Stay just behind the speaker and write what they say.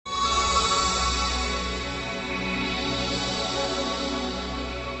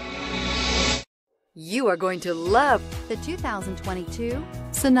You are going to love the 2022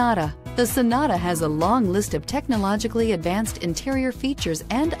 Sonata. The Sonata has a long list of technologically advanced interior features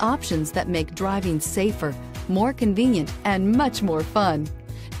and options that make driving safer, more convenient, and much more fun.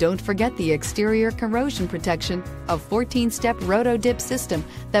 Don't forget the exterior corrosion protection, a 14-step roto-dip system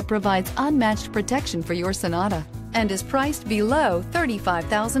that provides unmatched protection for your Sonata and is priced below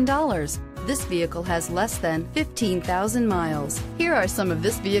 $35,000. This vehicle has less than 15,000 miles. Here are some of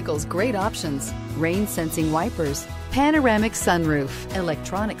this vehicle's great options: rain-sensing wipers, panoramic sunroof,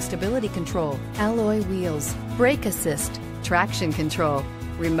 electronic stability control, alloy wheels, brake assist, traction control,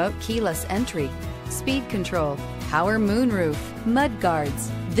 remote keyless entry, speed control, power moonroof, mud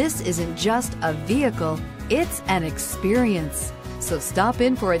guards. This isn't just a vehicle, it's an experience. So stop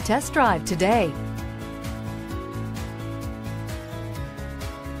in for a test drive today.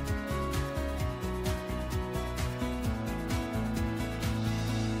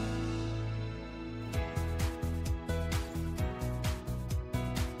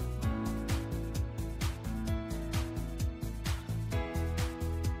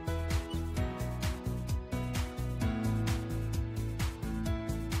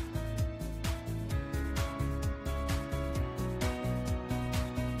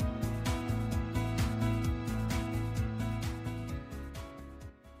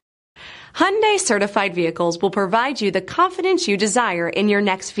 Hyundai certified vehicles will provide you the confidence you desire in your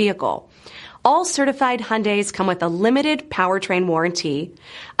next vehicle. All certified Hyundais come with a limited powertrain warranty,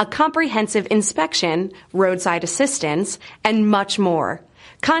 a comprehensive inspection, roadside assistance, and much more.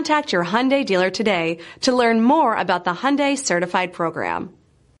 Contact your Hyundai dealer today to learn more about the Hyundai certified program.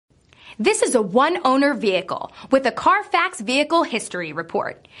 This is a one-owner vehicle with a Carfax Vehicle History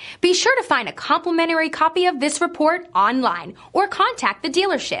Report. Be sure to find a complimentary copy of this report online or contact the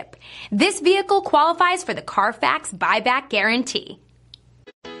dealership. This vehicle qualifies for the Carfax Buyback Guarantee.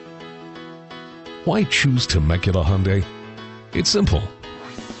 Why choose Temecula Hyundai? It's simple.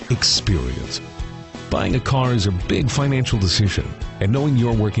 Experience. Buying a car is a big financial decision, and knowing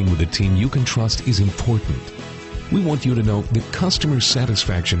you're working with a team you can trust is important. We want you to know that customer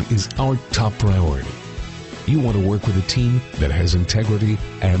satisfaction is our top priority. You want to work with a team that has integrity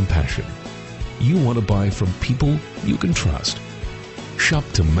and passion. You want to buy from people you can trust. Shop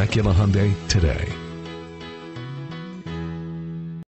Temecula Hyundai today.